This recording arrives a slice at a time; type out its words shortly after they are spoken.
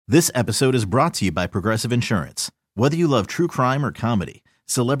This episode is brought to you by Progressive Insurance. Whether you love true crime or comedy,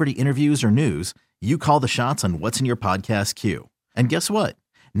 celebrity interviews or news, you call the shots on what's in your podcast queue. And guess what?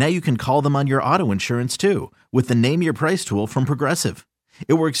 Now you can call them on your auto insurance too with the Name Your Price tool from Progressive.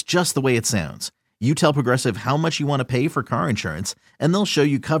 It works just the way it sounds. You tell Progressive how much you want to pay for car insurance, and they'll show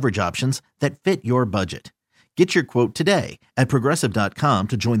you coverage options that fit your budget. Get your quote today at Progressive.com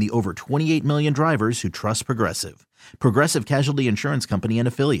to join the over 28 million drivers who trust Progressive. Progressive Casualty Insurance Company and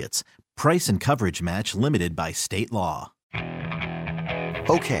Affiliates. Price and coverage match limited by state law.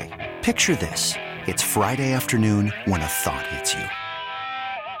 Okay, picture this. It's Friday afternoon when a thought hits you.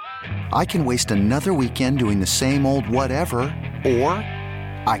 I can waste another weekend doing the same old whatever, or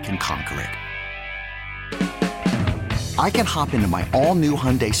I can conquer it. I can hop into my all-new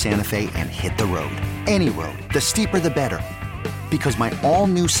Hyundai Santa Fe and hit the road. Any road. The steeper, the better. Because my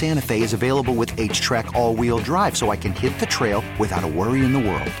all-new Santa Fe is available with H-Track all-wheel drive, so I can hit the trail without a worry in the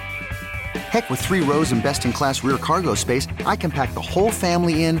world. Heck, with 3 rows and best-in-class rear cargo space, I can pack the whole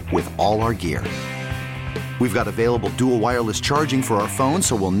family in with all our gear. We've got available dual wireless charging for our phones,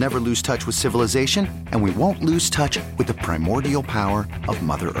 so we'll never lose touch with civilization, and we won't lose touch with the primordial power of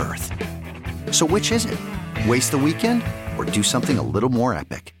Mother Earth. So which is it? Waste the weekend or do something a little more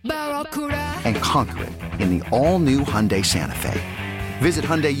epic? And conquer it in the all-new Hyundai Santa Fe. Visit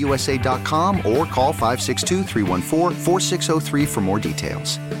HyundaiUSA.com or call 562-314-4603 for more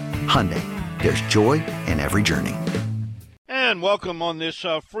details. Hyundai, there's joy in every journey. And welcome on this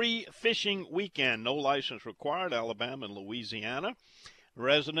free fishing weekend. No license required, Alabama and Louisiana.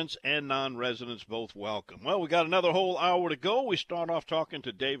 Residents and non-residents both welcome. Well, we got another whole hour to go. We start off talking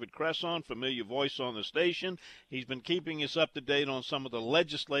to David Cresson, familiar voice on the station. He's been keeping us up to date on some of the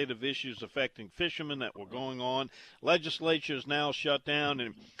legislative issues affecting fishermen that were going on. Legislature is now shut down.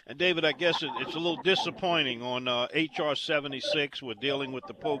 And David, I guess it's a little disappointing on H.R. 76. We're dealing with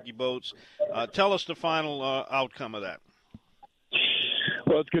the pokey boats. Tell us the final outcome of that.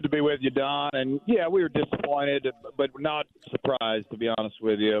 Well, it's good to be with you, Don. And, yeah, we were disappointed, but not surprised, to be honest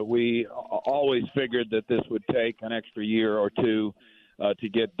with you. We always figured that this would take an extra year or two to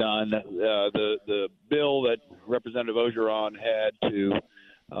get done. The bill that Representative Ogeron had to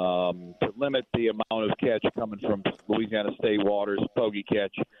limit the amount of catch coming from Louisiana state waters, pokey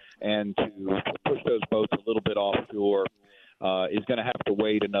catch, and to push those boats a little bit offshore is going to have to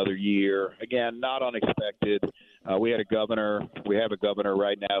wait another year. Again, not unexpected. We have a governor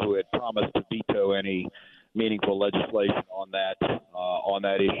right now who had promised to veto any meaningful legislation on that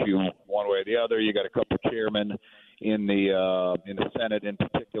issue one way or the other. You got a couple of chairmen in the Senate in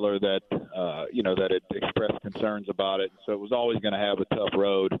particular that had expressed concerns about it. So it was always going to have a tough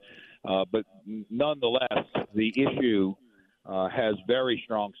road. But nonetheless, the issue has very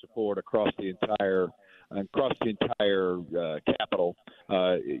strong support across the entire capital.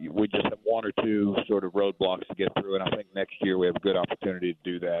 We just have one or two sort of roadblocks to get through, and I think next year we have a good opportunity to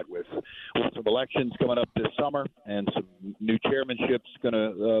do that with some elections coming up this summer and some new chairmanships going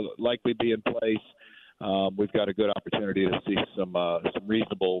to likely be in place. We've got a good opportunity to see some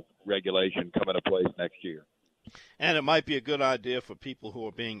reasonable regulation come into place next year. And it might be a good idea for people who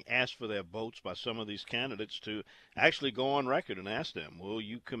are being asked for their votes by some of these candidates to actually go on record and ask them, will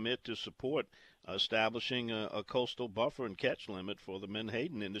you commit to support establishing a coastal buffer and catch limit for the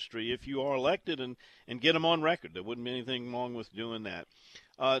menhaden industry if you are elected, and get them on record? There wouldn't be anything wrong with doing that.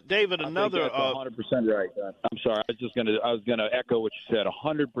 David, another. I think that's 100% right. I'm sorry. I was going to echo what you said.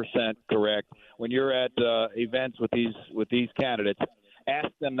 100% correct. When you're at events with these candidates, ask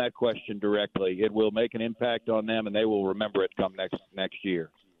them that question directly. It will make an impact on them, and they will remember it come next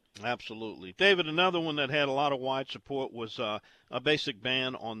year. Absolutely. David, another one that had a lot of wide support was a basic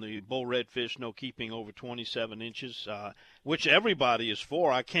ban on the bull redfish, no keeping over 27 inches, which everybody is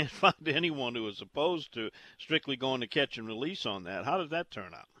for. I can't find anyone who is opposed to strictly going to catch and release on that. How did that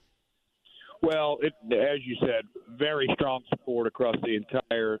turn out? Well, as you said, very strong support across the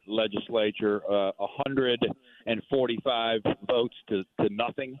entire legislature, 145 votes to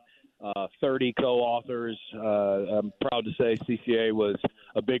nothing. 30 co-authors. I'm proud to say CCA was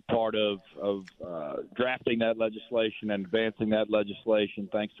a big part of drafting that legislation and advancing that legislation.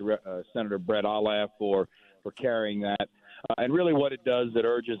 Thanks to Senator Brett Olaf for carrying that. And really what it does, it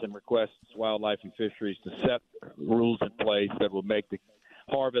urges and requests Wildlife and Fisheries to set rules in place that will make the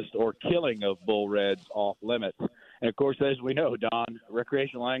harvest or killing of bull reds off limits. And of course, as we know, Don,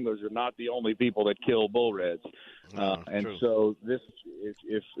 recreational anglers are not the only people that kill bull reds. And true. So this,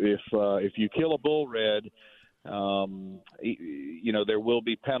 if you kill a bull red, there will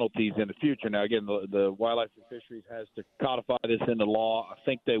be penalties in the future. Now, again, the Wildlife and Fisheries has to codify this into law. I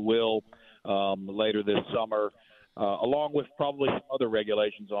think they will later this summer. along with probably some other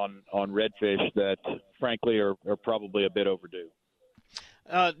regulations on redfish that, frankly, are probably a bit overdue.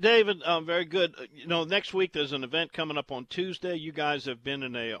 David, very good. Next week there's an event coming up on Tuesday. You guys have been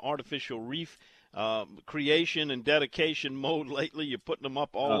in a artificial reef creation and dedication mode lately. You're putting them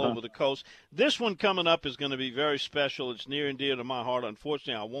up all over the coast. This one coming up is going to be very special. It's near and dear to my heart.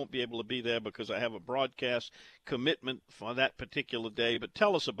 Unfortunately, I won't be able to be there because I have a broadcast commitment for that particular day. But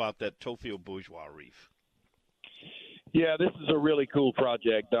tell us about that Tophet Bourgeois Reef. Yeah, this is a really cool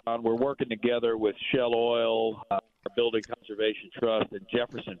project, Don. We're working together with Shell Oil, our Building Conservation Trust, and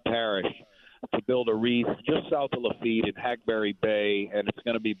Jefferson Parish to build a reef just south of Lafitte in Hackberry Bay, and it's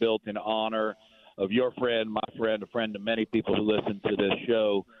going to be built in honor of your friend, my friend, a friend of many people who listen to this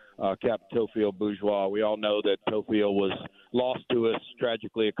show, Captain Tophet Bourgeois. We all know that Tophet was lost to us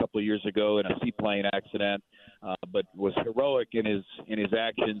tragically a couple of years ago in a seaplane accident, but was heroic in his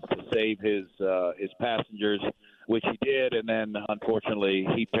actions to save his passengers, which he did, and then unfortunately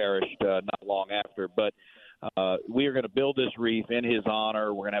he perished not long after. But we are going to build this reef in his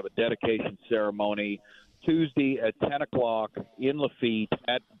honor. We're going to have a dedication ceremony Tuesday at 10 o'clock in Lafitte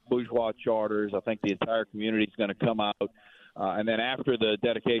at Bourgeois Charters. I think the entire community is going to come out. And then after the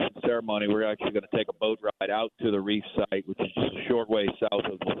dedication ceremony, we're actually going to take a boat ride out to the reef site, which is just a short way south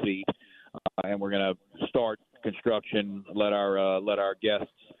of Lafitte. And we're going to start construction, let our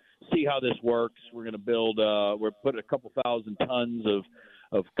guests see how this works. We're going to build, we're putting a couple thousand tons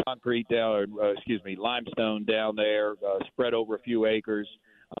of concrete down, limestone down there, spread over a few acres.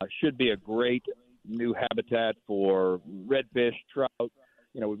 Should be a great new habitat for redfish, trout.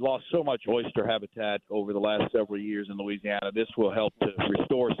 We've lost so much oyster habitat over the last several years in Louisiana. This will help to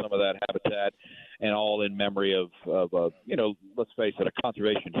restore some of that habitat, and all in memory of let's face it, a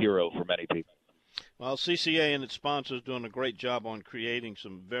conservation hero for many people. Well, CCA and its sponsors doing a great job on creating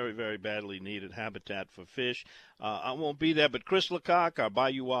some very, very badly needed habitat for fish. I won't be there, but Chris Lecoq, our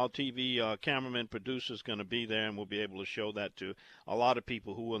Bayou Wild TV cameraman, producer, is going to be there, and we'll be able to show that to a lot of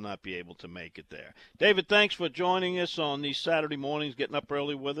people who will not be able to make it there. David, thanks for joining us on these Saturday mornings, getting up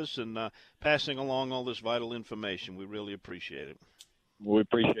early with us, and passing along all this vital information. We really appreciate it. We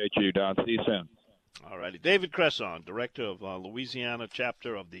appreciate you, Don. See you soon. All righty. David Cresson, director of Louisiana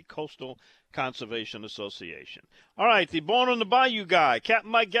chapter of the Coastal Conservation Association. All right, the Born on the Bayou guy, Captain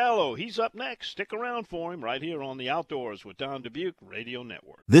Mike Gallo, he's up next. Stick around for him right here on the Outdoors with Don Dubuc Radio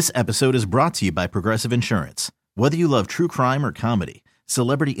Network. This episode is brought to you by Progressive Insurance. Whether you love true crime or comedy,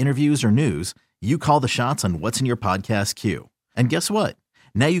 celebrity interviews or news, you call the shots on what's in your podcast queue. And guess what?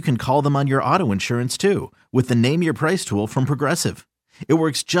 Now you can call them on your auto insurance too with the Name Your Price tool from Progressive. It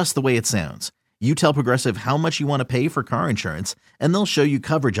works just the way it sounds. You tell Progressive how much you want to pay for car insurance, and they'll show you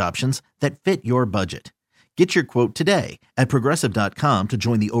coverage options that fit your budget. Get your quote today at Progressive.com to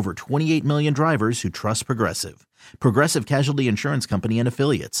join the over 28 million drivers who trust Progressive. Progressive Casualty Insurance Company and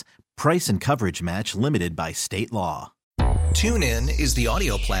Affiliates. Price and coverage match limited by state law. TuneIn is the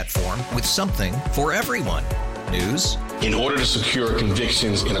audio platform with something for everyone. News. In order to secure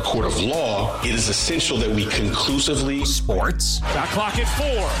convictions in a court of law, it is essential that we conclusively. Sports. Got clock at 4.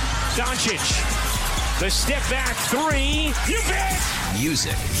 Doncic. The step back 3. You bet.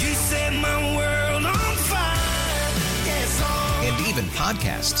 Music. You set my world on fire. Yes, and even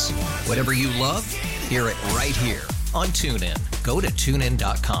podcasts. Whatever you love, hear it right here on TuneIn. Go to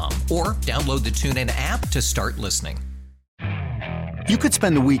TuneIn.com or download the TuneIn app to start listening. You could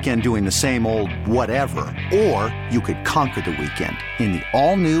spend the weekend doing the same old whatever, or you could conquer the weekend in the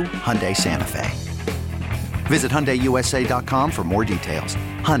all-new Hyundai Santa Fe. Visit HyundaiUSA.com for more details.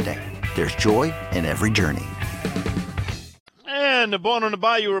 Hyundai, there's joy in every journey. And the Born on the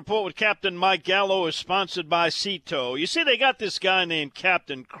Bayou report with Captain Mike Gallo is sponsored by Cito. You see, they got this guy named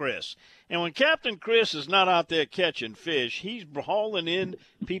Captain Chris. And when Captain Chris is not out there catching fish, he's hauling in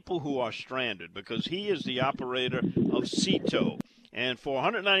people who are stranded because he is the operator of Cito. And for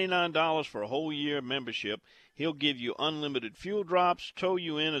 $199 for a whole year membership, he'll give you unlimited fuel drops, tow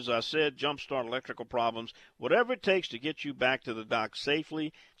you in, as I said, jumpstart electrical problems, whatever it takes to get you back to the dock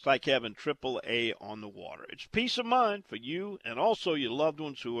safely. It's like having AAA on the water. It's peace of mind for you and also your loved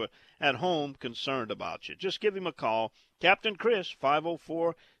ones who are at home concerned about you. Just give him a call. Captain Chris,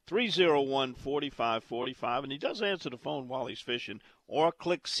 504-301-4545, and he does answer the phone while he's fishing, or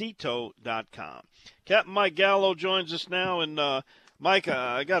click Cito.com. Captain Mike Gallo joins us now, and Mike,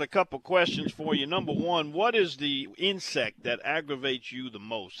 I got a couple questions for you. Number one, what is the insect that aggravates you the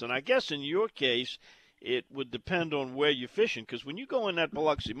most? And I guess in your case, it would depend on where you're fishing, because when you go in that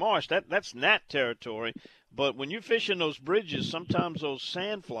Biloxi Marsh, that's gnat territory. But when you're fishing those bridges, sometimes those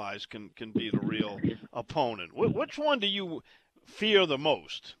sandflies can be the real opponent. Which one do you fear the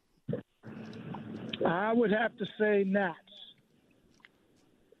most? I would have to say gnats.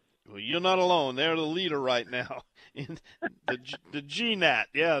 Well, you're not alone. They're the leader right now. In the G-Gnat.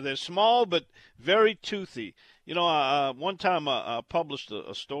 Yeah, they're small but very toothy. You know, one time I published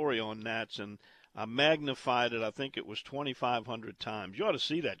a story on gnats, and I magnified it. I think it was 2,500 times. You ought to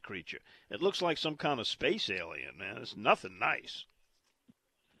see that creature. It looks like some kind of space alien, man. It's nothing nice.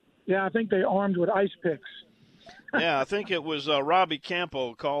 Yeah, I think they're armed with ice picks. Yeah, I think it was Robbie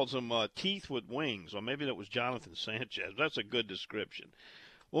Campo calls them teeth with wings, or maybe that was Jonathan Sanchez. That's a good description.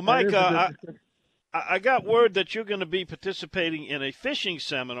 Well, Mike, I got word that you're going to be participating in a fishing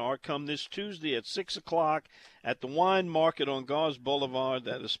seminar come this Tuesday at 6 o'clock at the Wine Market on Gause Boulevard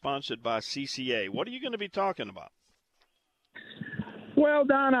that is sponsored by CCA. What are you going to be talking about? Well,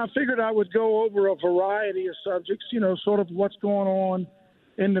 Don, I figured I would go over a variety of subjects, you know, sort of what's going on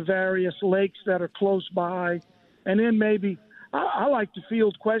in the various lakes that are close by. And then maybe I like to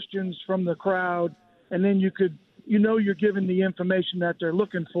field questions from the crowd, and then you're given the information that they're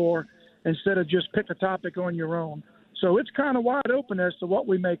looking for instead of just pick a topic on your own. So it's kind of wide open as to what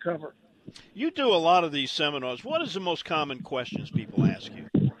we may cover. You do a lot of these seminars. What is the most common questions people ask you?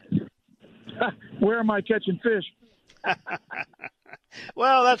 Where am I catching fish?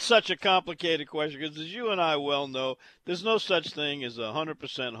 Well, that's such a complicated question because, as you and I well know, there's no such thing as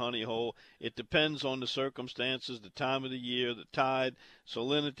 100% honey hole. It depends on the circumstances, the time of the year, the tide,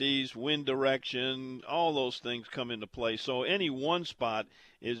 salinities, wind direction, all those things come into play. So any one spot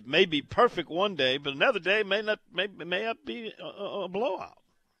may be perfect one day, but another day may not be a blowout.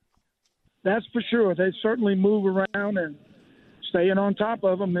 That's for sure. They certainly move around, and staying on top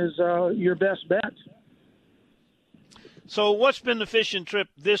of them is your best bet. So what's been the fishing trip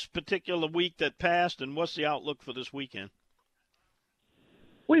this particular week that passed, and what's the outlook for this weekend?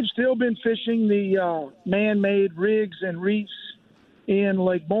 We've still been fishing the man-made rigs and reefs in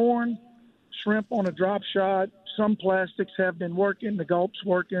Lake Bourne, shrimp on a drop shot. Some plastics have been working. The gulp's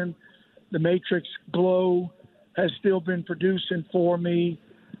working. The Matrix Glow has still been producing for me.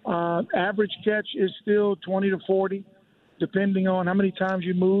 Average catch is still 20 to 40, depending on how many times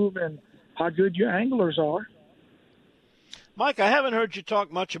you move and how good your anglers are. Mike, I haven't heard you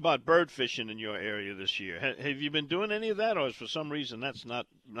talk much about bird fishing in your area this year. Have you been doing any of that, or is for some reason that's not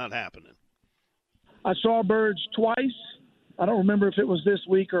happening? I saw birds twice. I don't remember if it was this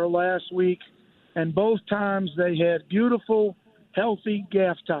week or last week, and both times they had beautiful, healthy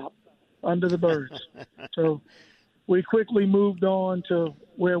gaff top under the birds. So we quickly moved on to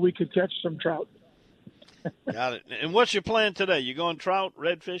where we could catch some trout. Got it. And what's your plan today? You going trout,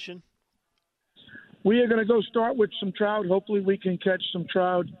 red fishing? We are going to go start with some trout. Hopefully we can catch some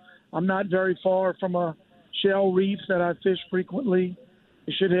trout. I'm not very far from a shell reef that I fish frequently.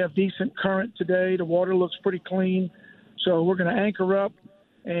 It should have decent current today. The water looks pretty clean. So we're going to anchor up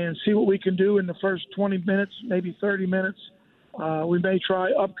and see what we can do in the first 20 minutes, maybe 30 minutes. We may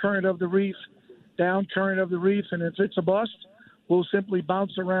try up current of the reef, down current of the reef, and if it's a bust, we'll simply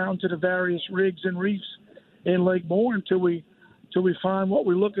bounce around to the various rigs and reefs in Lake Bourne until we find what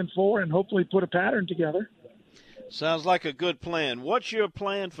we're looking for and hopefully put a pattern together. Sounds like a good plan. What's your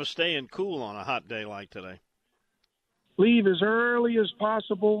plan for staying cool on a hot day like today? Leave as early as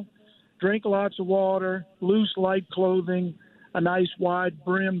possible, drink lots of water, loose light clothing, a nice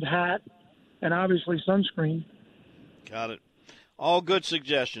wide-brimmed hat, and obviously sunscreen. Got it. All good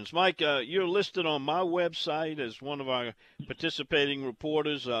suggestions. Mike, you're listed on my website as one of our participating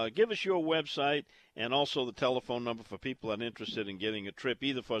reporters. Give us your website and also the telephone number for people that are interested in getting a trip,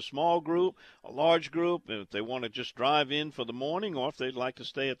 either for a small group, a large group, if they want to just drive in for the morning, or if they'd like to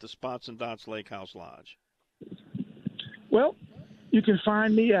stay at the Spots and Dots Lake House Lodge. Well, you can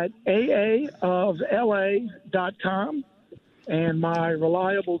find me at aaofla.com, and my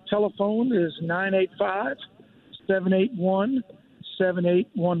reliable telephone is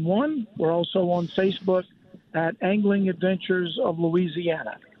 985-781-7811. We're also on Facebook at Angling Adventures of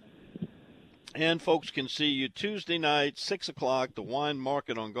Louisiana. And folks can see you Tuesday night, 6 o'clock, the Wine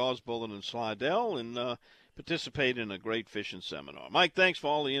Market on Gause Boulevard in Slidell, and participate in a great fishing seminar. Mike, thanks for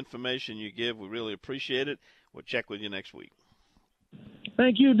all the information you give. We really appreciate it. We'll check with you next week.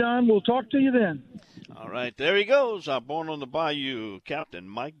 Thank you, Don. We'll talk to you then. All right, there he goes, our Born on the Bayou, Captain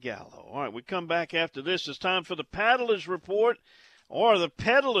Mike Gallo. All right, we come back after this. It's time for the Paddler's Report, or the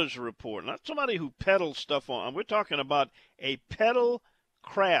Peddler's Report. Not somebody who peddles stuff on. We're talking about a pedal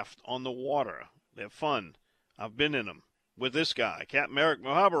craft on the water. They're fun. I've been in them. with this guy, Captain Eric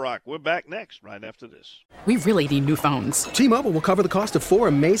Muhoberac. We're back next, right after this. We really need new phones. T-Mobile will cover the cost of 4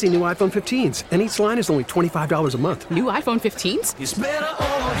 amazing new iPhone 15s, and each line is only $25 a month. New iPhone 15s? It's better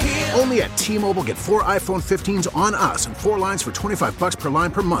over here. Only at T-Mobile, get 4 iPhone 15s on us and 4 lines for $25 per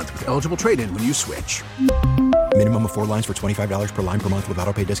line per month with eligible trade-in when you switch. Minimum of 4 lines for $25 per line per month with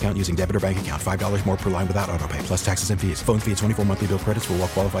autopay discount using debit or bank account. $5 more per line without autopay, plus taxes and fees. Phone fee at 24 monthly bill credits for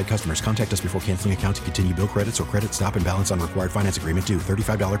well-qualified customers. Contact us before canceling account to continue bill credits or credit stop and balance on required finance agreement due.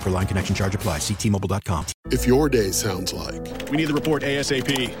 $35 per line connection charge applies. See T-Mobile.com. If your day sounds like... We need the report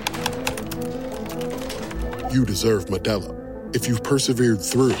ASAP. You deserve Modelo. If you've persevered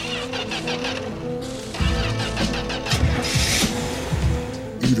through...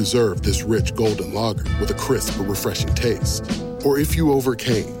 You deserve this rich golden lager with a crisp but refreshing taste. Or if you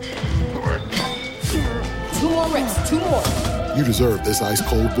overcame. 2 more reps, 2 more. You deserve this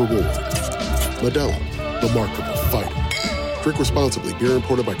ice-cold reward. Modelo, the Remarkable Fighter. Drink responsibly. Beer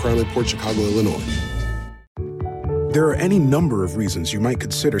imported by Crown Imports, Chicago, Illinois. There are any number of reasons you might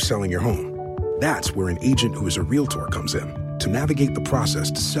consider selling your home. That's where an agent who is a realtor comes in to navigate the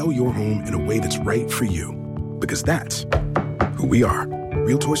process to sell your home in a way that's right for you. Because that's who we are.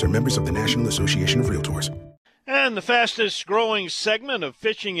 Realtors are members of the National Association of Realtors. And the fastest growing segment of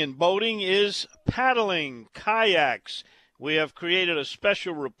fishing and boating is paddling, kayaks. We have created a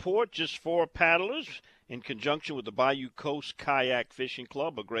special report just for paddlers in conjunction with the Bayou Coast Kayak Fishing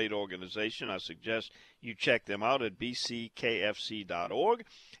Club, a great organization. I suggest you check them out at bckfc.org.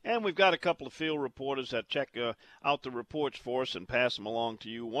 And we've got a couple of field reporters that check out the reports for us and pass them along to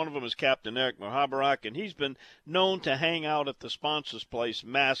you. One of them is Captain Eric Muhoberac, and he's been known to hang out at the sponsor's place,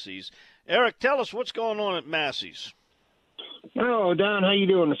 Massey's. Eric, tell us what's going on at Massey's. Oh, Don, how you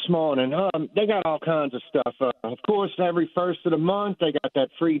doing this morning? They got all kinds of stuff. Of course, every first of the month, they got that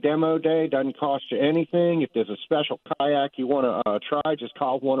free demo day. Doesn't cost you anything. If there's a special kayak you want to try, just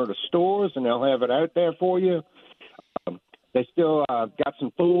call one of the stores, and they'll have it out there for you. They still got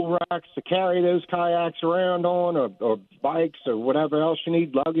some pool racks to carry those kayaks around on, or bikes, or whatever else you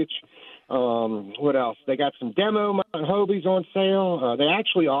need, luggage. What else? They got some demo Mount Hobies on sale. They're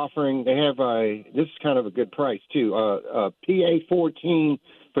actually offering, this is kind of a good price too, a PA-14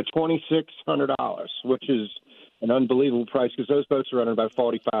 for $2,600, which is an unbelievable price because those boats are running about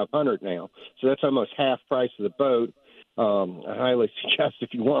 $4,500 now. So that's almost half price of the boat. I highly suggest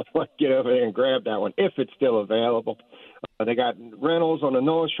if you want one, get over there and grab that one if it's still available. They got rentals on the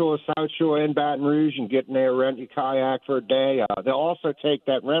North Shore, South Shore, and Baton Rouge, and get in there, rent your kayak for a day. They'll also take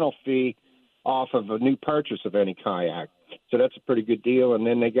that rental fee off of a new purchase of any kayak. So that's a pretty good deal. And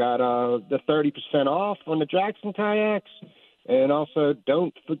then they got the 30% off on the Jackson kayaks. And also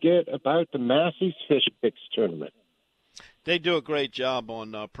don't forget about the Massey's Fish Picks tournament. They do a great job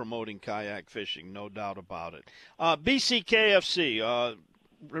on promoting kayak fishing, no doubt about it. BCKFC,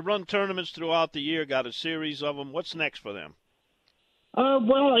 run tournaments throughout the year, got a series of them. What's next for them?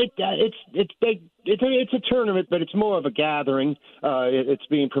 Well, it's big. It's a tournament, but it's more of a gathering. It's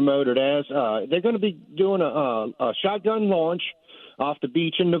being promoted as they're going to be doing a shotgun launch off the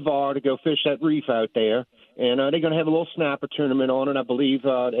beach in Navarre to go fish that reef out there, and they're going to have a little snapper tournament on it. I believe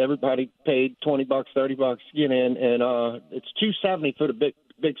everybody paid $20, $30 to get in, and it's $270 for the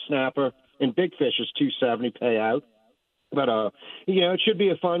big snapper, and big fish is $270 payout. But, it should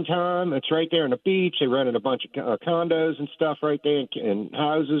be a fun time. It's right there on the beach. They rented a bunch of condos and stuff right there and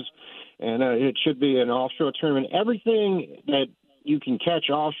houses. And it should be an offshore tournament. Everything that you can catch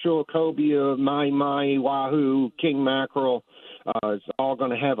offshore, cobia, mahi-mahi, wahoo, king mackerel, is all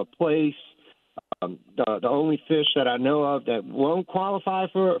going to have a place. The only fish that I know of that won't qualify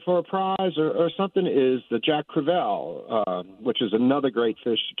for a prize or something is the Jack Crevalle, which is another great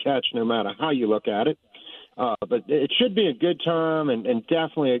fish to catch no matter how you look at it. But it should be a good time, and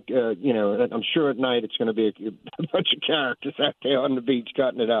definitely, I'm sure at night it's going to be a bunch of characters out there on the beach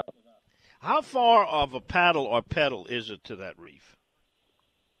cutting it up. How far of a paddle or pedal is it to that reef?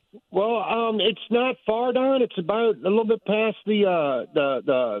 Well, it's not far down. It's about a little bit past the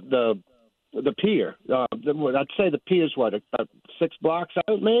pier. I'd say the pier is about 6 blocks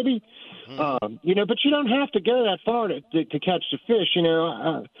out, maybe. Mm-hmm. But you don't have to go that far to catch the fish.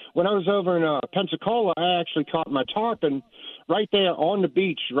 When I was over in Pensacola, I actually caught my tarpon right there on the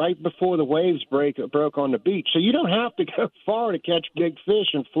beach, right before the waves broke on the beach. So you don't have to go far to catch big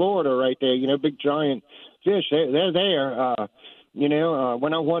fish in Florida right there. Big giant fish. They're there.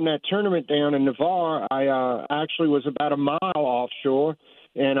 When I won that tournament down in Navarre, I actually was about a mile offshore,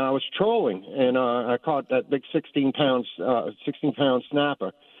 and I was trolling, and I caught that big 16-pound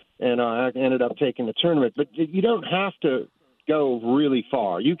snapper, and I ended up taking the tournament. But you don't have to go really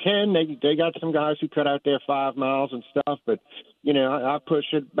far. You can. They got some guys who cut out there 5 miles and stuff, but, I push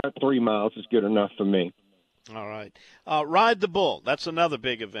it about 3 miles is good enough for me. All right. Ride the Bull. That's another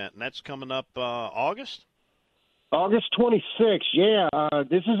big event, and that's coming up August? August 26th, yeah.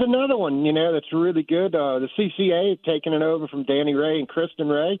 This is another one, that's really good. The CCA taking it over from Danny Ray and Kristen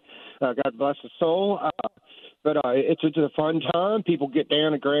Ray. God bless his soul. But it's a fun time. People get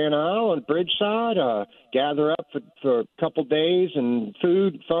down to Grand Isle and Bridgeside, gather up for a couple days and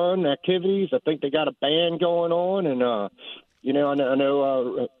food, fun, activities. I think they got a band going on, and I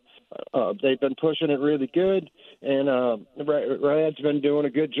know they've been pushing it really good. And Rad's been doing a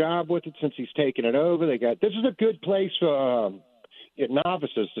good job with it since he's taken it over. This is a good place for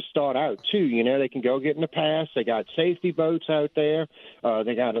novices to start out too. They can go get in the pass. They got safety boats out there.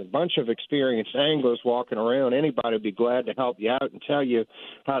 They got a bunch of experienced anglers walking around. Anybody would be glad to help you out and tell you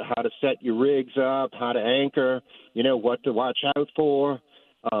how to set your rigs up, how to anchor, what to watch out for.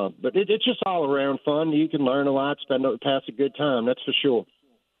 But it's just all around fun. You can learn a lot, pass a good time. That's for sure.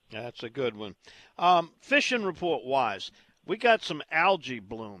 That's a good one. Fishing report-wise, we got some algae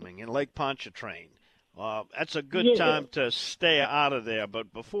blooming in Lake Pontchartrain. That's a good time to stay out of there.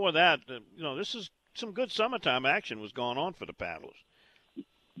 But before that, this is some good summertime action was going on for the paddlers.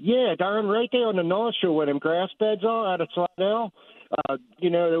 Yeah, Don, right there on the North Shore where them grass beds are out of Slidell. We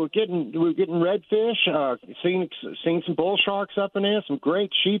were getting redfish. Seen some bull sharks up in there. Some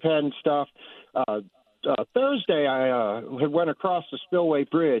great sheephead and stuff. Thursday, I had went across the Spillway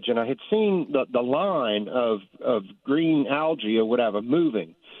Bridge, and I had seen the line of green algae or whatever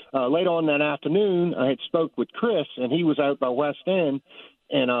moving. Later on that afternoon, I had spoke with Chris, and he was out by West End,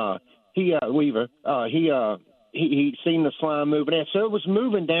 and Weaver. He seen the slime moving in. So it was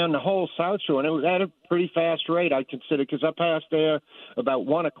moving down the whole South Shore, and it was at a pretty fast rate, I consider, because I passed there about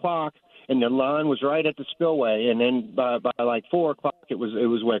 1 o'clock, and the line was right at the spillway, and then by like 4 o'clock, it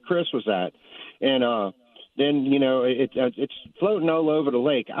was where Chris was at. And then, it's floating all over the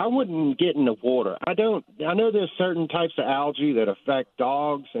lake. I wouldn't get in the water. I know there's certain types of algae that affect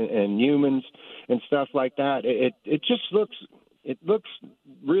dogs and humans and stuff like that. It just looks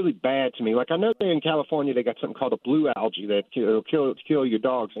really bad to me. Like, I know in California they got something called a blue algae that will kill your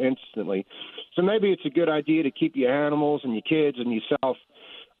dogs instantly. So maybe it's a good idea to keep your animals and your kids and yourself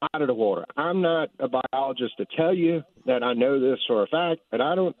out of the water. I'm not a biologist to tell you that I know this for a fact, but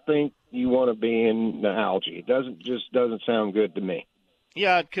I don't think you want to be in the algae. It doesn't sound good to me.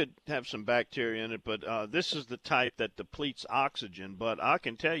 Yeah, it could have some bacteria in it, but this is the type that depletes oxygen. But I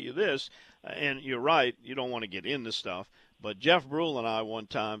can tell you this, and you're right, you don't want to get in this stuff, but Jeff Brule and I one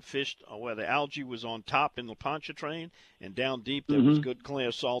time fished where the algae was on top in the Pontchartrain, and down deep there was good,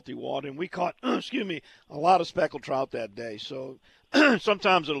 clear, salty water, and we caught, a lot of speckled trout that day. So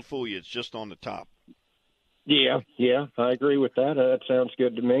sometimes it'll fool you. It's just on the top. Yeah, I agree with that. That sounds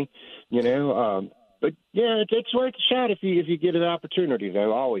good to me. But yeah, it's worth a shot if you get an opportunity,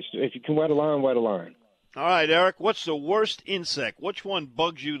 though. Always, if you can wet a line, wet a line. All right, Eric. What's the worst insect? Which one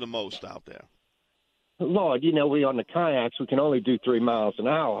bugs you the most out there? Lord, we on the kayaks, we can only do 3 miles an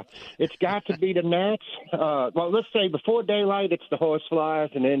hour. It's got to be the gnats. Well, let's say before daylight, it's the horseflies,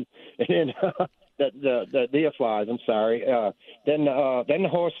 and then the deer flies. I'm sorry. Then the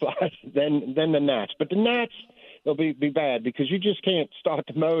horseflies, then the gnats. But the gnats, they'll be bad because you just can't start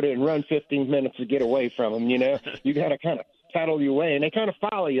the motor and run 15 minutes to get away from them. You got to kind of paddle your way, and they kind of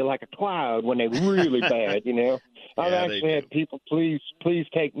follow you like a cloud when they're really bad. I've actually had people, please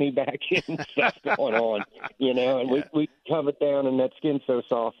take me back in stuff going on, and we cover down and that skin's so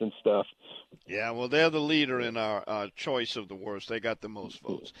soft and stuff. Yeah, well, they're the leader in our choice of the worst. They got the most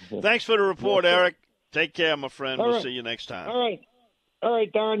votes. Thanks for the report, Eric. Take care, my friend. We'll see you next time. All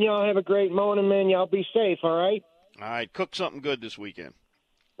right, Don, y'all have a great morning, man. Y'all be safe, all right? All right, cook something good this weekend.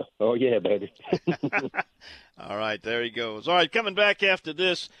 Oh, yeah, baby. All right, there he goes. All right, coming back after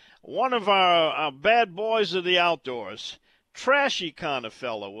this, one of our bad boys of the outdoors, trashy kind of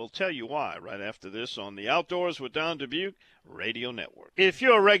fellow. We'll tell you why right after this on the Outdoors with Don Dubuc Radio Network. If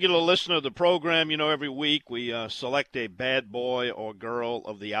you're a regular listener of the program, every week we select a bad boy or girl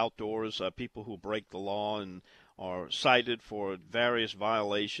of the outdoors, people who break the law and are cited for various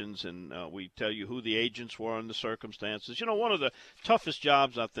violations, and we tell you who the agents were and the circumstances. One of the toughest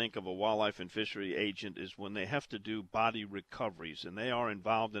jobs, I think, of a wildlife and fishery agent is when they have to do body recoveries, and they are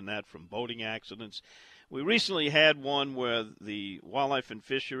involved in that from boating accidents. We recently had one where the Wildlife and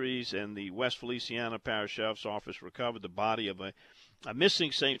Fisheries and the West Feliciana Parish Sheriff's Office recovered the body of a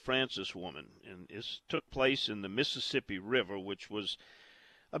missing St. Francis woman, and this took place in the Mississippi River, which was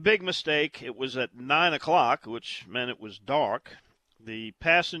a big mistake. It was at 9 o'clock, which meant it was dark. The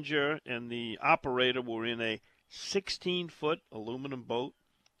passenger and the operator were in a 16-foot aluminum boat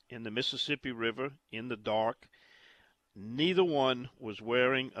in the Mississippi River in the dark. Neither one was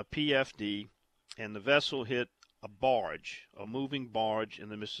wearing a PFD, and the vessel hit a barge, a moving barge in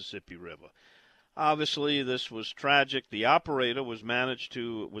the Mississippi River. Obviously, this was tragic. The operator was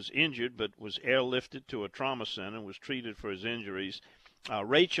injured, but was airlifted to a trauma center and was treated for his injuries.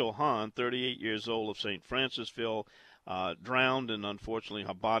 Rachel Hahn, 38 years old, of St. Francisville, drowned, and unfortunately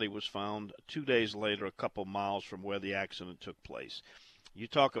her body was found 2 days later a couple miles from where the accident took place. You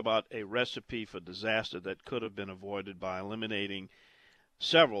talk about a recipe for disaster that could have been avoided by eliminating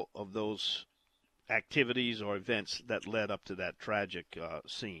several of those activities or events that led up to that tragic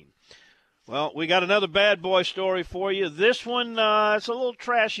scene. Well, we got another bad boy story for you. This one, it's a little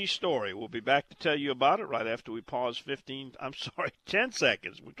trashy story. We'll be back to tell you about it right after we pause 10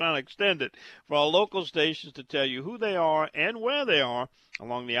 seconds. We're trying to extend it for our local stations to tell you who they are and where they are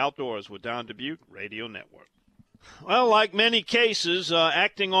along the Outdoors with Don Dubuc Radio Network. Well, like many cases,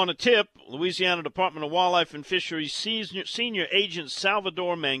 acting on a tip, Louisiana Department of Wildlife and Fisheries Senior Agent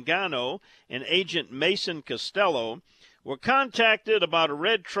Salvador Mangano and Agent Mason Costello were contacted about a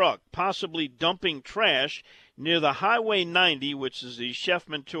red truck possibly dumping trash near the Highway 90, which is the Chef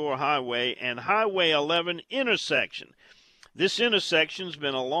Mentor Highway, and Highway 11 intersection. This intersection's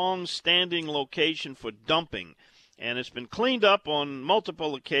been a long-standing location for dumping, and it's been cleaned up on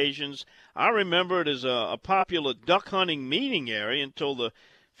multiple occasions. I remember it as a popular duck hunting meeting area until the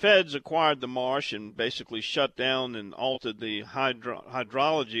feds acquired the marsh and basically shut down and altered the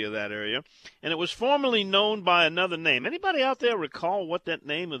hydrology of that area. And it was formerly known by another name. Anybody out there recall what that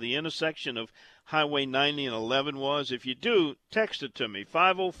name of the intersection of Highway 90 and 11 was? If you do, text it to me,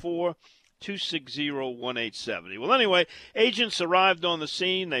 504-260-1870. Well, anyway, agents arrived on the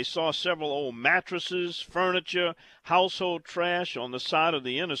scene. They saw several old mattresses, furniture, household trash on the side of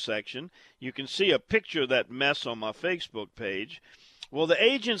the intersection. You can see a picture of that mess on my Facebook page. Well, the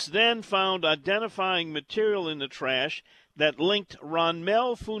agents then found identifying material in the trash that linked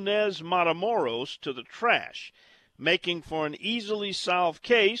Ronmel Funes Matamoros to the trash, making for an easily solved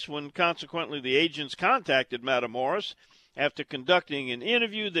case when consequently the agents contacted Matamoros. After conducting an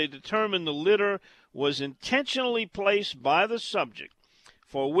interview, they determined the litter was intentionally placed by the subject,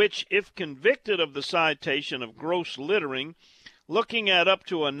 for which, if convicted of the citation of gross littering, looking at up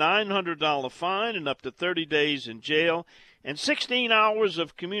to a $900 fine and up to 30 days in jail, and 16 hours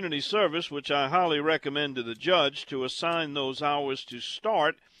of community service, which I highly recommend to the judge to assign those hours to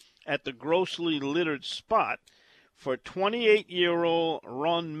start at the grossly littered spot for 28-year-old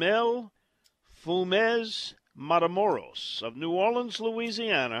Ronmel Funes Matamoros of New Orleans,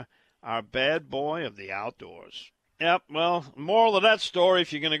 Louisiana, our bad boy of the outdoors. Yep, well, moral of that story,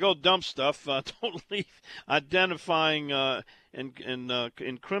 if you're going to go dump stuff, don't leave identifying and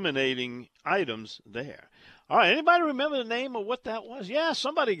incriminating items there. All right, anybody remember the name of what that was? Yeah,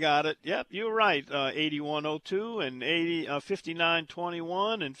 somebody got it. Yep, you're right. 8102 and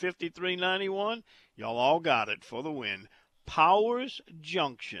 5921 and 5391. Y'all all got it for the win. Powers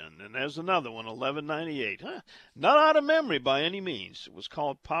Junction, and there's another one, 1198. Not out of memory by any means. It was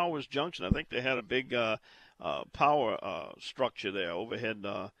called Powers Junction. I think they had a big power structure there, overhead,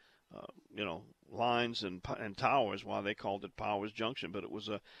 lines and towers, why they called it Powers Junction. But it was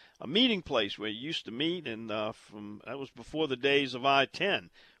a meeting place where you used to meet, and that was before the days of I-10,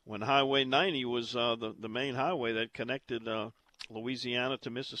 when Highway 90 was the main highway that connected Louisiana to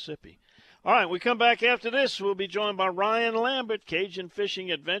Mississippi. All right, we come back after this. We'll be joined by Ryan Lambert, Cajun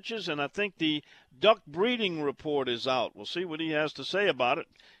Fishing Adventures, and I think the duck breeding report is out. We'll see what he has to say about it.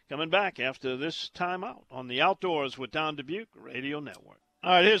 Coming back after this timeout on the Outdoors with Don Dubuc Radio Network.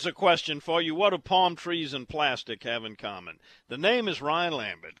 All right, here's a question for you. What do palm trees and plastic have in common? The name is Ryan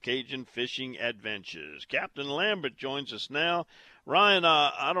Lambert, Cajun Fishing Adventures. Captain Lambert joins us now. Ryan,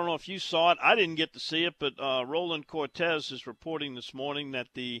 I don't know if you saw it. I didn't get to see it, but Roland Cortez is reporting this morning that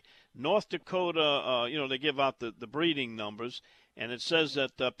the North Dakota, they give out the breeding numbers, and it says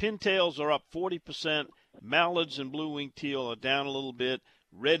that pintails are up 40%, mallards and blue-winged teal are down a little bit,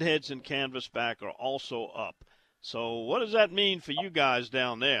 redheads and canvasback are also up. So what does that mean for you guys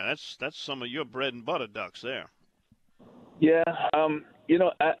down there? That's some of your bread and butter ducks there. Yeah,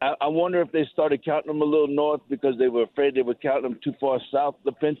 I wonder if they started counting them a little north because they were afraid they would count them too far south,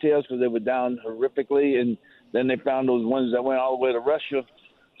 the pintails, because they were down horrifically, and then they found those ones that went all the way to Russia.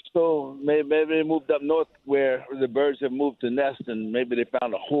 So maybe they moved up north where the birds have moved to nest, and maybe they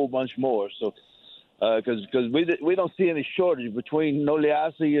found a whole bunch more. So because we don't see any shortage between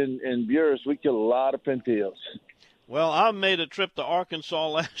Noliasi and Buras, we kill a lot of pintails. Well, I made a trip to Arkansas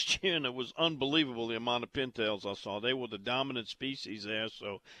last year, and it was unbelievable the amount of pintails I saw. They were the dominant species there,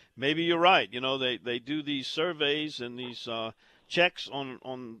 so maybe you're right. They do these surveys and these checks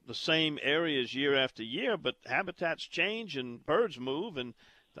on the same areas year after year, but habitats change and birds move, and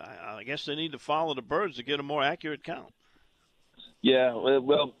I guess they need to follow the birds to get a more accurate count. Yeah,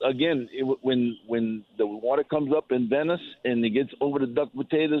 well, again, when the water comes up in Venice and it gets over the duck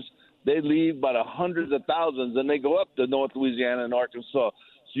potatoes, they leave by the hundreds of thousands, and they go up to North Louisiana and Arkansas. So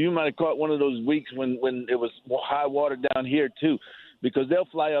you might have caught one of those weeks when it was high water down here, too, because they'll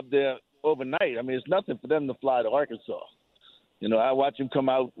fly up there overnight. I mean, it's nothing for them to fly to Arkansas. I watch them come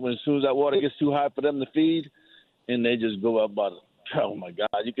out as soon as that water gets too high for them to feed, and they just go up by oh, my God.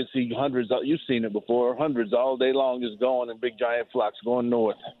 You can see hundreds. You've seen it before. Hundreds all day long just going in big, giant flocks going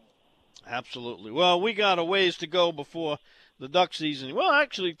north. Absolutely. Well, we got a ways to go before the duck season. Well,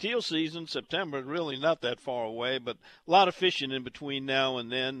 actually, teal season, September, really not that far away, but a lot of fishing in between now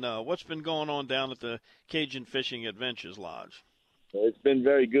and then. What's been going on down at the Cajun Fishing Adventures Lodge? It's been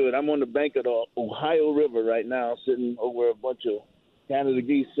very good. I'm on the bank of the Ohio River right now, sitting over a bunch of Canada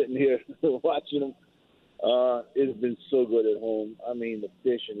geese sitting here watching them. It's been so good at home. I mean, the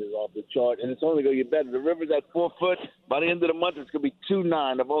fishing is off the chart, and it's only going to get better. The river's at 4 foot. By the end of the month, it's going to be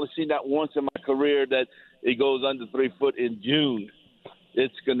 2.9. I've only seen that once in my career that it goes under 3 foot in June.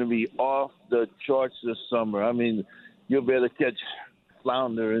 It's going to be off the charts this summer. I mean, you'll be able to catch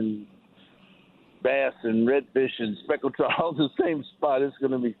flounder and bass and redfish and speckled trout all in the same spot. It's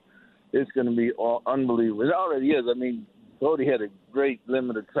going to be all unbelievable. It already is. I mean, Cody had a great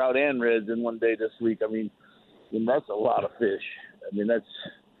limit of trout and reds in one day this week. I mean, that's a lot of fish. I mean, that's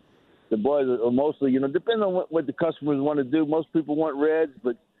the boys are mostly, depending on what the customers want to do. Most people want reds,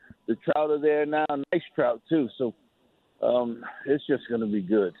 but the trout are there now, nice trout too. So it's just going to be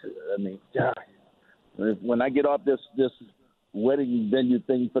good. I mean, God, when I get off this wedding venue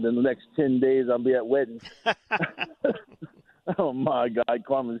thing for the next 10 days, I'll be at weddings. Oh my God,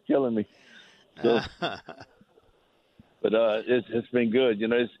 Carmen's killing me. So. But it's been good,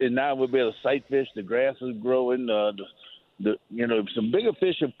 and now we'll be able to sight fish. The grass is growing. Some bigger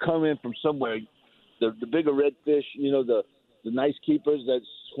fish have come in from somewhere. The bigger redfish, the nice keepers that's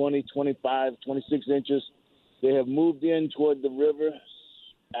 20, 25, 26 inches. They have moved in toward the river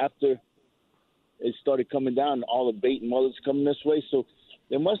after it started coming down. All the bait and mullets coming this way, so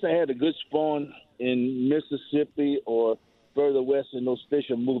they must have had a good spawn in Mississippi or further west, and those fish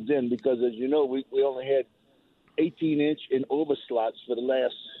have moved in because, as you know, we only had 18-inch and over slots for the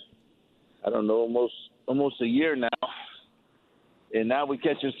last, I don't know, almost a year now. And now we're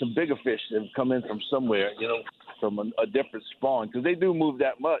catching some bigger fish that have come in from somewhere, from a different spawn. Because they do move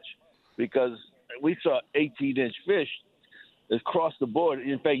that much, because we saw 18-inch fish across the board.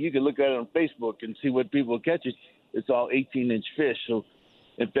 In fact, you can look at it on Facebook and see what people are catching. It's all 18-inch fish. So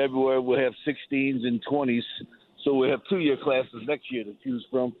in February, we'll have 16s and 20s. So we'll have 2-year classes next year to choose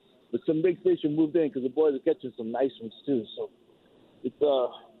from. But some big fish have moved in because the boys are catching some nice ones too. So it's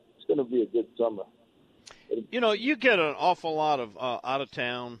going to be a good summer. You get an awful lot of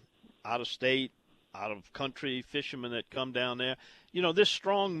out-of-town, out-of-state, out-of-country fishermen that come down there. This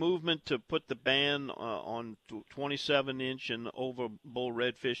strong movement to put the ban on 27-inch and over bull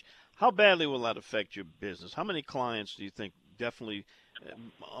redfish, how badly will that affect your business? How many clients do you think definitely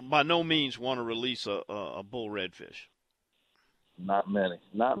by no means want to release a bull redfish? Not many. It's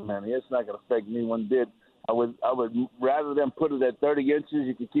not going to affect me one bit. I would rather than put it at 30 inches.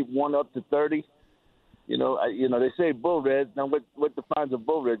 You can keep one up to 30. They say bull red. Now, what defines a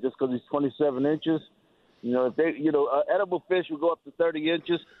bull red? Just because he's 27 inches? If they, edible fish will go up to 30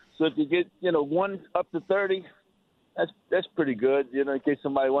 inches. So if you get, one up to 30, that's pretty good. In case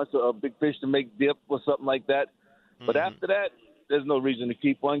somebody wants a big fish to make dip or something like that. Mm-hmm. But after that, there's no reason to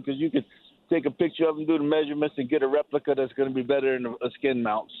keep one because you could take a picture of them, do the measurements, and get a replica that's going to be better than a skin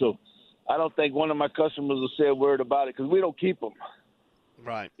mount. So I don't think one of my customers will say a word about it because we don't keep them.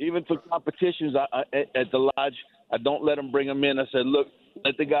 Right. Even for competitions at the lodge, I don't let them bring them in. I said, look,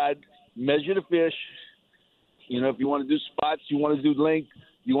 let the guy measure the fish. If you want to do spots, you want to do length,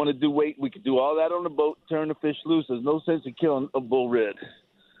 you want to do weight, we can do all that on the boat, turn the fish loose. There's no sense in killing a bull red.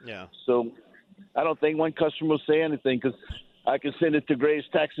 Yeah. So I don't think one customer will say anything because I can send it to Gray's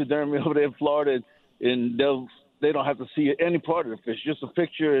Taxidermy over there in Florida, and they don't have to see any part of the fish, just a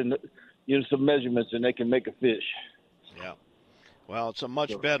picture and some measurements, and they can make a fish. Yeah. Well, it's a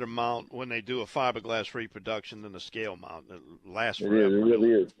much better mount when they do a fiberglass reproduction than a scale mount. It lasts forever. It really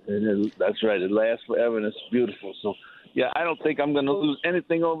is. That's right. It lasts forever, and it's beautiful. So, yeah, I don't think I'm going to lose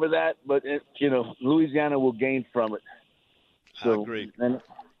anything over that, but, Louisiana will gain from it. So, I agree.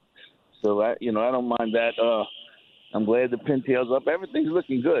 So, I don't mind that. I'm glad the pintail's up. Everything's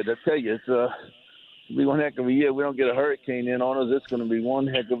looking good. I tell you, it'll be one heck of a year. We don't get a hurricane in on us. It's going to be one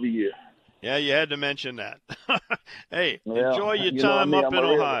heck of a year. Yeah, you had to mention that. Hey, well, enjoy your time up in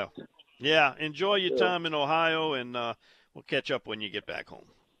Ohio. Realist. Yeah, enjoy your time in Ohio, and we'll catch up when you get back home.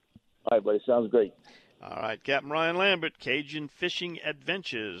 All right, buddy. Sounds great. All right, Captain Ryan Lambert,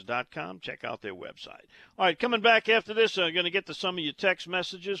 CajunFishingAdventures.com. Check out their website. All right, coming back after this, I'm going to get to some of your text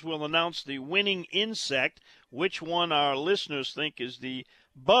messages. We'll announce the winning insect, which one our listeners think is the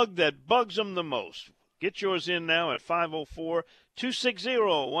bug that bugs them the most. Get yours in now at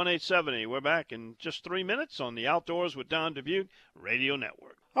 504-260-1870. We're back in just 3 minutes on the Outdoors with Don Dubuc Radio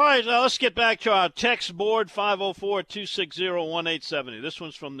Network. All right, let's get back to our text board, 504-260-1870. This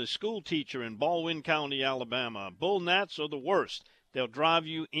one's from the school teacher in Baldwin County, Alabama. Bull gnats are the worst. They'll drive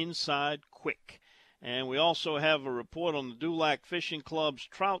you inside quick. And we also have a report on the Dubuc Fishing Club's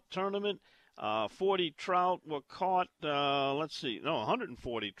trout tournament. 40 trout were caught,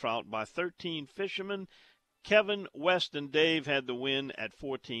 140 trout by 13 fishermen. Kevin, West, and Dave had the win at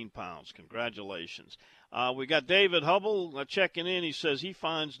 14 pounds. Congratulations. We got David Hubble checking in. He says he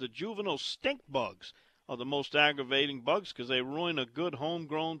finds the juvenile stink bugs are the most aggravating bugs because they ruin a good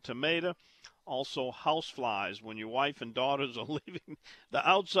homegrown tomato. Also, house flies when your wife and daughters are leaving the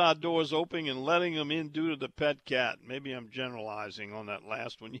outside doors open and letting them in due to the pet cat. Maybe I'm generalizing on that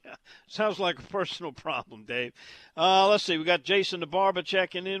last one. Yeah, sounds like a personal problem, Dave. Let's see. We got Jason the Barber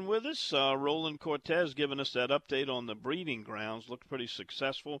checking in with us. Roland Cortez giving us that update on the breeding grounds. Looked pretty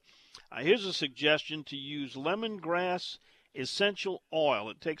successful. Here's a suggestion to use lemongrass essential oil.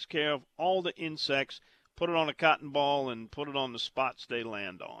 It takes care of all the insects. Put it on a cotton ball and put it on the spots they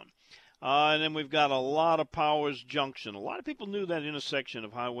land on. And then we've got a lot of Powers Junction. A lot of people knew that intersection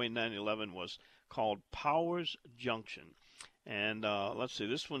of Highway 911 was called Powers Junction. And let's see,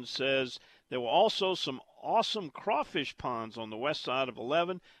 this one says there were also some awesome crawfish ponds on the west side of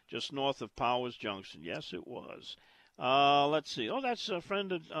 11, just north of Powers Junction. Yes, it was. Let's see. Oh, that's a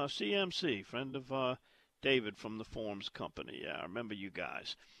friend of CMC, friend of David from the Forms Company. Yeah, I remember you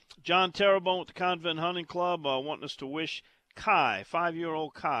guys. John Terrebonne with the Convent Hunting Club wanting us to wish Kai,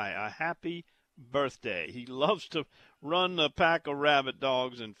 5-year-old Kai, a happy birthday. He loves to run a pack of rabbit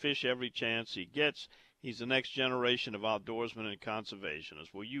dogs and fish every chance he gets. He's the next generation of outdoorsmen and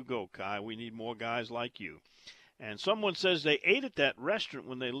conservationists. Well, you go, Kai. We need more guys like you. And someone says they ate at that restaurant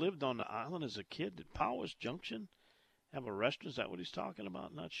when they lived on the island as a kid. Did Powers Junction have a restaurant? Is that what he's talking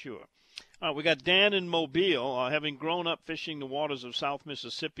about? Not sure. All right, we got Dan in Mobile. Having grown up fishing the waters of South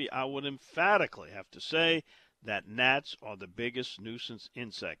Mississippi, I would emphatically have to say that gnats are the biggest nuisance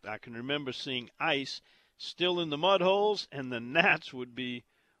insect. I can remember seeing ice still in the mud holes, and the gnats would be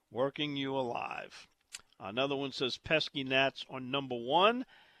working you alive. Another one says pesky gnats are number one,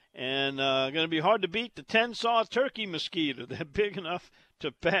 and going to be hard to beat the 10-saw turkey mosquito. They're big enough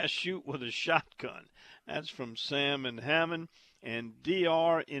to pass shoot with a shotgun. That's from Sam in Hammond. And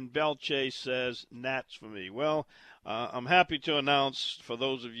DR in Belchase says gnats for me. Well, I'm happy to announce for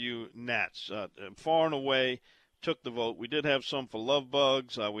those of you gnats, far and away took the vote. We did have some for love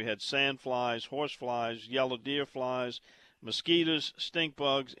bugs. We had sand flies, horse flies, yellow deer flies, mosquitoes, stink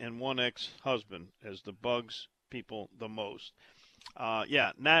bugs, and one ex-husband as the bugs people the most.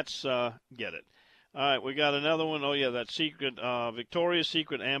 Gnats get it. All right, we got another one. Oh, yeah, that secret, Victoria's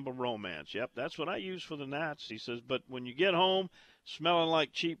Secret Amber Romance. Yep, that's what I use for the gnats. He says, but when you get home smelling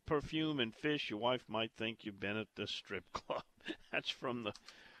like cheap perfume and fish, your wife might think you've been at the strip club. That's from the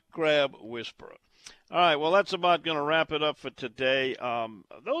Crab Whisperer. All right, well, that's about going to wrap it up for today.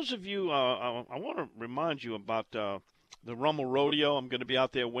 Those of you, I want to remind you about the Rummel Rodeo. I'm going to be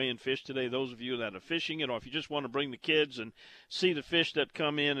out there weighing fish today. Those of you that are fishing it, or if you just want to bring the kids and see the fish that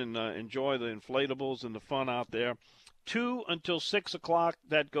come in and enjoy the inflatables and the fun out there. 2 until 6 o'clock,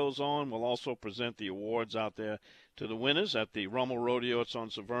 that goes on. We'll also present the awards out there to the winners at the Rummel Rodeo. It's on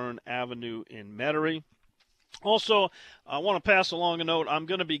Severn Avenue in Metairie. Also, I want to pass along a note. I'm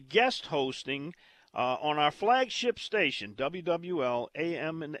going to be guest hosting on our flagship station, WWL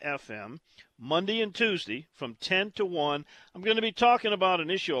AM and FM, Monday and Tuesday from 10 to 1. I'm going to be talking about an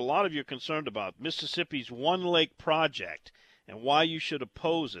issue a lot of you are concerned about, Mississippi's One Lake Project and why you should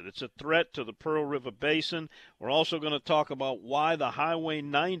oppose it. It's a threat to the Pearl River Basin. We're also going to talk about why the Highway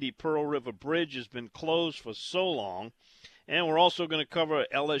 90 Pearl River Bridge has been closed for so long. And we're also going to cover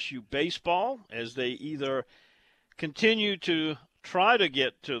LSU baseball as they either continue to try to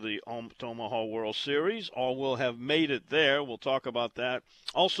get to the Omaha World Series, or will have made it there. We'll talk about that.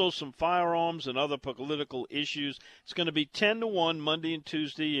 Also, some firearms and other political issues. It's going to be 10 to 1 Monday and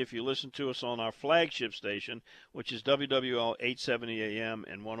Tuesday if you listen to us on our flagship station, which is WWL 870 AM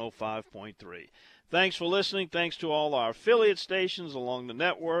and 105.3. Thanks for listening. Thanks to all our affiliate stations along the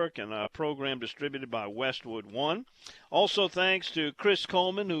network and our program distributed by Westwood One. Also thanks to Chris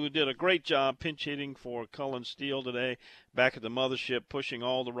Coleman, who did a great job pinch hitting for Cullen Steele today back at the mothership, pushing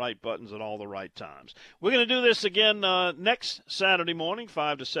all the right buttons at all the right times. We're going to do this again next Saturday morning,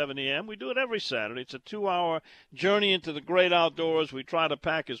 5 to 7 a.m. We do it every Saturday. It's a 2-hour journey into the great outdoors. We try to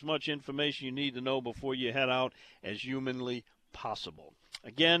pack as much information you need to know before you head out as humanly possible.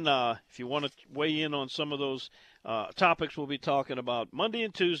 Again, if you want to weigh in on some of those topics we'll be talking about Monday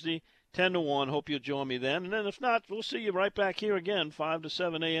and Tuesday, 10 to 1. Hope you'll join me then. And then if not, we'll see you right back here again, 5 to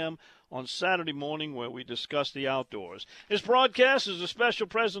 7 a.m. on Saturday morning, where we discuss the outdoors. This broadcast is a special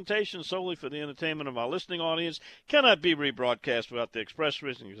presentation solely for the entertainment of our listening audience. Cannot be rebroadcast without the express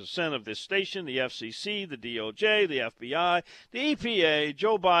written consent of this station, the FCC, the DOJ, the FBI, the EPA,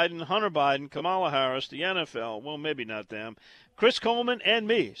 Joe Biden, Hunter Biden, Kamala Harris, the NFL, well, maybe not them, Chris Coleman, and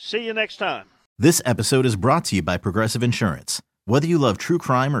me. See you next time. This episode is brought to you by Progressive Insurance. Whether you love true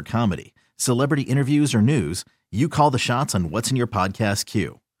crime or comedy, celebrity interviews or news, you call the shots on what's in your podcast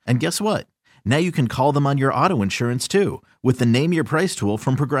queue. And guess what? Now you can call them on your auto insurance too with the Name Your Price tool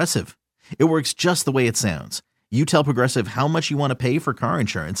from Progressive. It works just the way it sounds. You tell Progressive how much you want to pay for car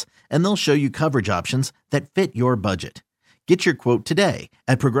insurance, and they'll show you coverage options that fit your budget. Get your quote today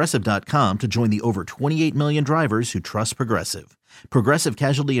at Progressive.com to join the over 28 million drivers who trust Progressive. Progressive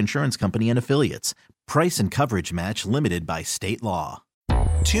Casualty Insurance Company and Affiliates. Price and coverage match limited by state law.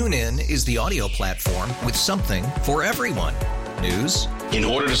 TuneIn is the audio platform with something for everyone. News. In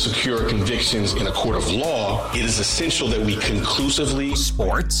order to secure convictions in a court of law, it is essential that we conclusively.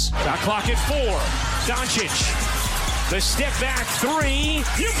 Sports. Got clock at 4. Doncic. The step back 3.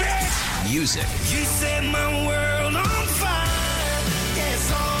 You bet. Music. You set my world on fire.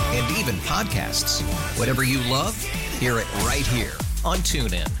 Yes, and even podcasts. Whatever you love, hear it right here on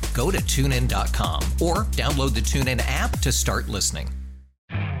TuneIn. Go to TuneIn.com or download the TuneIn app to start listening.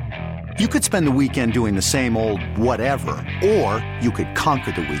 You could spend the weekend doing the same old whatever, or you could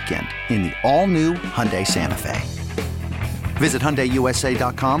conquer the weekend in the all-new Hyundai Santa Fe. Visit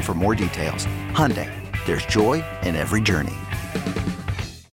HyundaiUSA.com for more details. Hyundai, there's joy in every journey.